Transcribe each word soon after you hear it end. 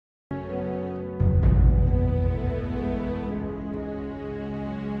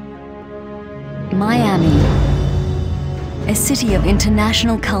Miami, a city of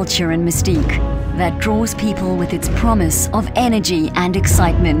international culture and mystique that draws people with its promise of energy and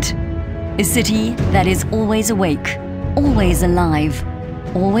excitement. A city that is always awake, always alive,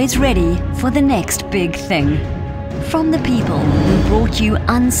 always ready for the next big thing. From the people who brought you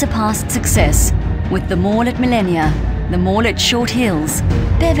unsurpassed success with the Mall at Millenia, the Mall at Short Hills,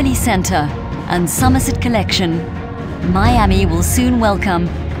 Beverly Center, and Somerset Collection, Miami will soon welcome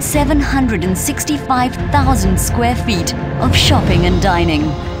 765,000 square feet of shopping and dining.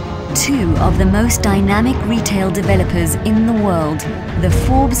 Two of the most dynamic retail developers in the world, the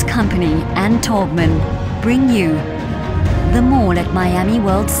Forbes Company and Taubman, bring you the Mall at Miami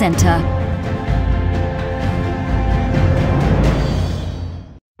World Center.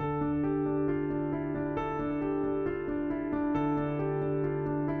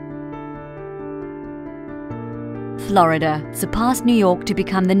 Florida surpassed New York to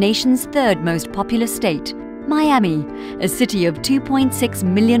become the nation's third most populous state. Miami, a city of 2.6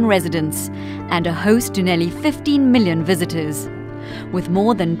 million residents and a host to nearly 15 million visitors. With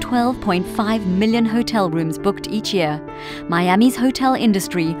more than 12.5 million hotel rooms booked each year, Miami's hotel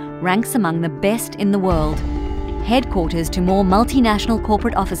industry ranks among the best in the world. Headquarters to more multinational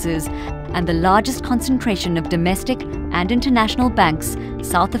corporate offices and the largest concentration of domestic and international banks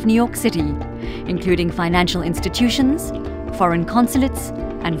south of New York City, including financial institutions, foreign consulates,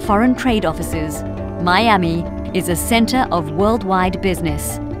 and foreign trade offices, Miami is a center of worldwide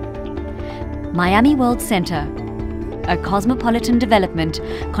business. Miami World Center, a cosmopolitan development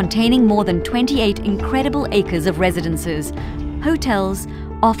containing more than 28 incredible acres of residences, hotels,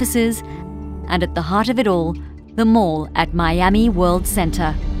 offices, and at the heart of it all, the Mall at Miami World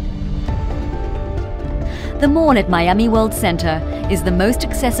Center. The Mall at Miami World Center is the most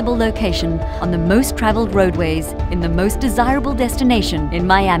accessible location on the most traveled roadways in the most desirable destination in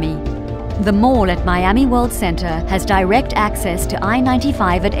Miami. The Mall at Miami World Center has direct access to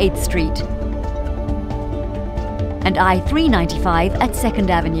I-95 at 8th Street and I-395 at 2nd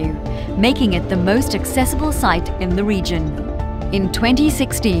Avenue, making it the most accessible site in the region. In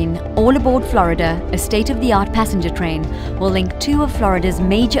 2016, All Aboard Florida, a state-of-the-art passenger train, will link two of Florida's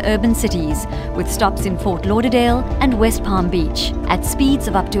major urban cities with stops in Fort Lauderdale and West Palm Beach. At speeds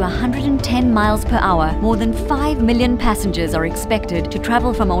of up to 110 miles per hour, more than 5 million passengers are expected to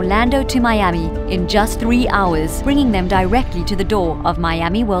travel from Orlando to Miami in just 3 hours, bringing them directly to the door of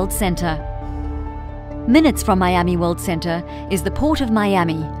Miami World Center. Minutes from Miami World Center is the Port of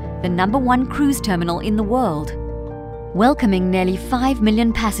Miami, the #1 cruise terminal in the world. Welcoming nearly 5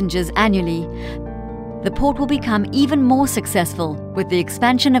 million passengers annually, the port will become even more successful with the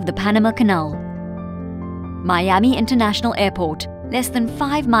expansion of the Panama Canal. Miami International Airport, less than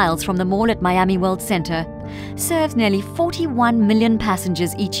 5 miles from the Mall at Miami World Center, serves nearly 41 million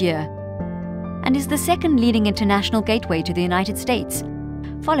passengers each year and is the second leading international gateway to the United States,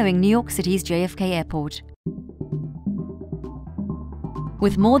 following New York City's JFK Airport.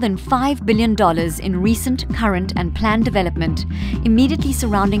 With more than $5 billion in recent, current, and planned development immediately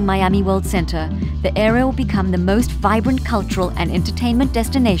surrounding Miami World Center, the area will become the most vibrant cultural and entertainment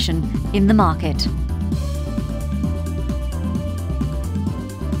destination in the market.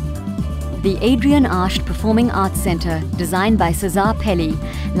 The Adrian Arsht Performing Arts Center, designed by Cesar Pelli,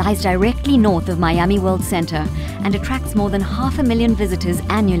 lies directly north of Miami World Center and attracts more than 500,000 visitors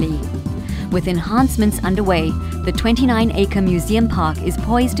annually. With enhancements underway, the 29-acre museum park is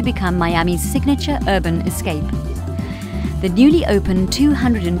poised to become Miami's signature urban escape. The newly opened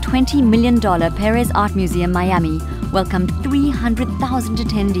 $220 million Perez Art Museum Miami welcomed 300,000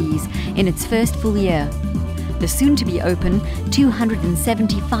 attendees in its first full year. The soon-to-be-open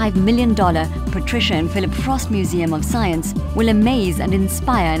 $275 million Patricia and Philip Frost Museum of Science will amaze and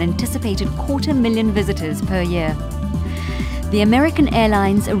inspire an anticipated 250,000 visitors per year. The American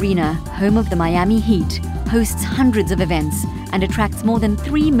Airlines Arena, home of the Miami Heat, hosts hundreds of events and attracts more than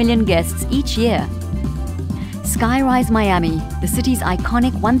 3 million guests each year. Skyrise Miami, the city's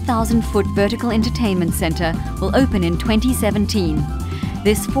iconic 1,000-foot vertical entertainment center, will open in 2017.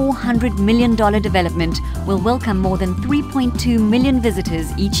 This $400 million development will welcome more than 3.2 million visitors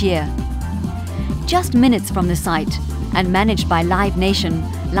each year. Just minutes from the site, and managed by Live Nation,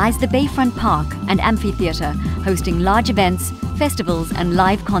 lies the Bayfront Park and Amphitheater, hosting large events, festivals, and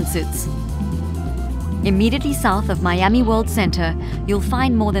live concerts. Immediately south of Miami World Center, you'll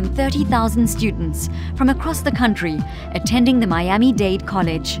find more than 30,000 students from across the country attending the Miami-Dade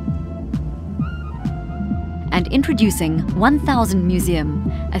College. And introducing 1000 Museum,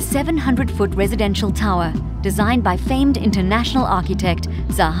 a 700-foot residential tower designed by famed international architect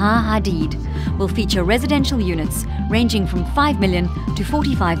Zaha Hadid, will feature residential units ranging from $5 million to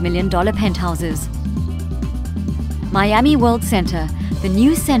 $45 million penthouses. Miami World Center, the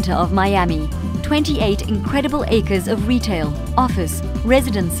new center of Miami. 28 incredible acres of retail, office,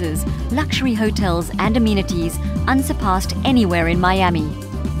 residences, luxury hotels and amenities unsurpassed anywhere in Miami.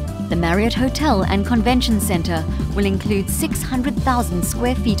 The Marriott Hotel and Convention Center will include 600,000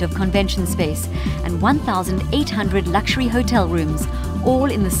 square feet of convention space and 1,800 luxury hotel rooms, all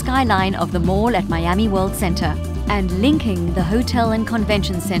in the skyline of the mall at Miami World Center. And linking the hotel and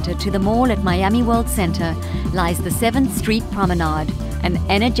convention center to the mall at Miami World Center lies the 7th Street Promenade, an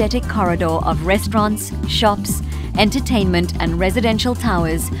energetic corridor of restaurants, shops, entertainment and residential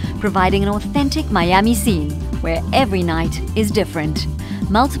towers, providing an authentic Miami scene where every night is different.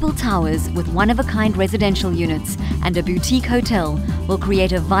 Multiple towers with one-of-a-kind residential units and a boutique hotel will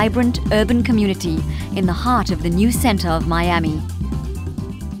create a vibrant urban community in the heart of the new center of Miami.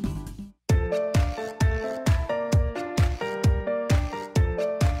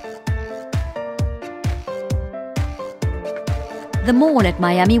 The mall at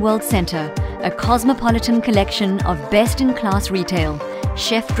Miami World Center, a cosmopolitan collection of best-in-class retail,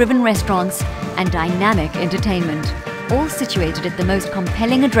 chef-driven restaurants and dynamic entertainment, all situated at the most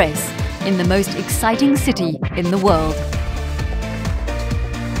compelling address in the most exciting city in the world.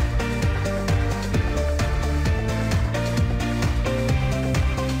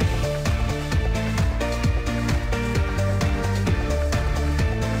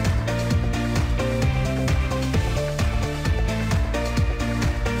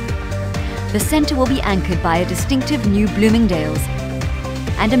 The center will be anchored by a distinctive new Bloomingdale's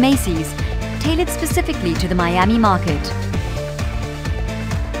and a Macy's, tailored specifically to the Miami market.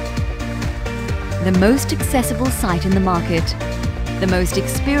 The most accessible site in the market, the most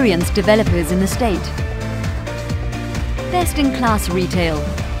experienced developers in the state, best-in-class retail,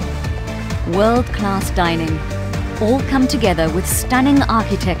 world-class dining, all come together with stunning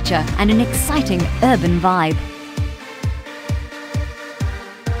architecture and an exciting urban vibe.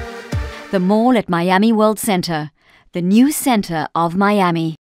 The mall at Miami World Center, the new center of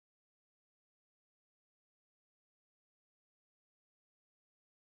Miami.